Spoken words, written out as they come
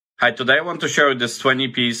Hi, today I want to show you this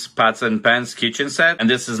 20-piece pots and pans kitchen set, and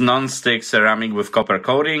this is non-stick ceramic with copper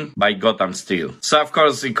coating by Gotham steel. So of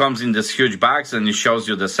course it comes in this huge box and it shows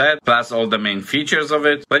you the set, plus all the main features of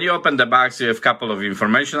it. When you open the box you have a couple of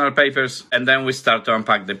informational papers, and then we start to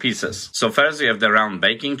unpack the pieces. So first you have the round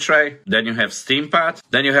baking tray, then you have steam pot,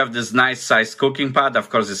 then you have this nice sized cooking pot,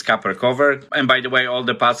 of course it's copper covered, and by the way all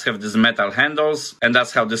the pots have these metal handles, and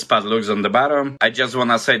that's how this pot looks on the bottom. I just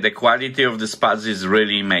wanna say the quality of this pot is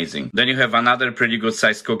really amazing. Then you have another pretty good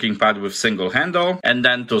sized cooking pot with single handle, and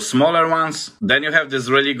then two smaller ones. Then you have this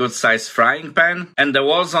really good sized frying pan, and the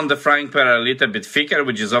walls on the frying pan are a little bit thicker,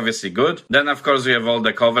 which is obviously good. Then of course you have all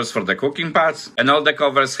the covers for the cooking pots, and all the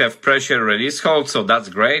covers have pressure release holes, so that's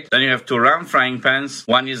great. Then you have two round frying pans,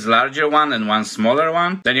 one is larger one and one smaller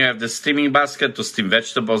one. Then you have the steaming basket to steam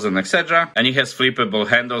vegetables and etc. And it has flippable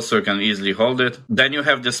handles so you can easily hold it. Then you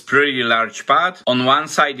have this pretty large pot. On one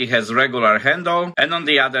side it has regular handle, and on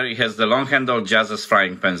the other it has the long handle just as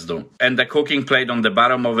frying pans do. And the cooking plate on the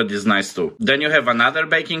bottom of it is nice too. Then you have another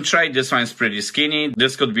baking tray. This one is pretty skinny.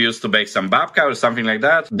 This could be used to bake some babka or something like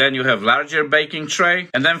that. Then you have larger baking tray.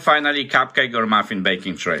 And then finally cupcake or muffin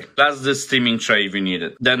baking tray. Plus this steaming tray if you need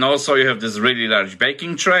it. Then also you have this really large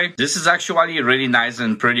baking tray. This is actually really nice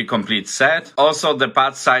and pretty complete set. Also the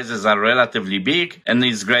pot sizes are relatively big, and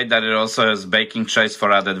it's great that it also has baking trays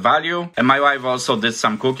for added value. And my wife also did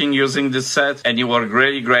some cooking using this set, and it worked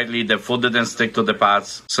really greatly. The food didn't stick to the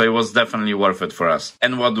pots, so it was definitely worth it for us.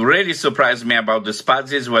 And what really surprised me about this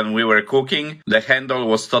pots is when we were cooking, the handle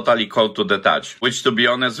was totally cold to the touch, which to be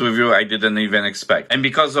honest with you, I didn't even expect. And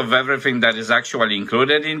because of everything that is actually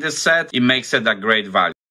included in this set, it makes it a great value.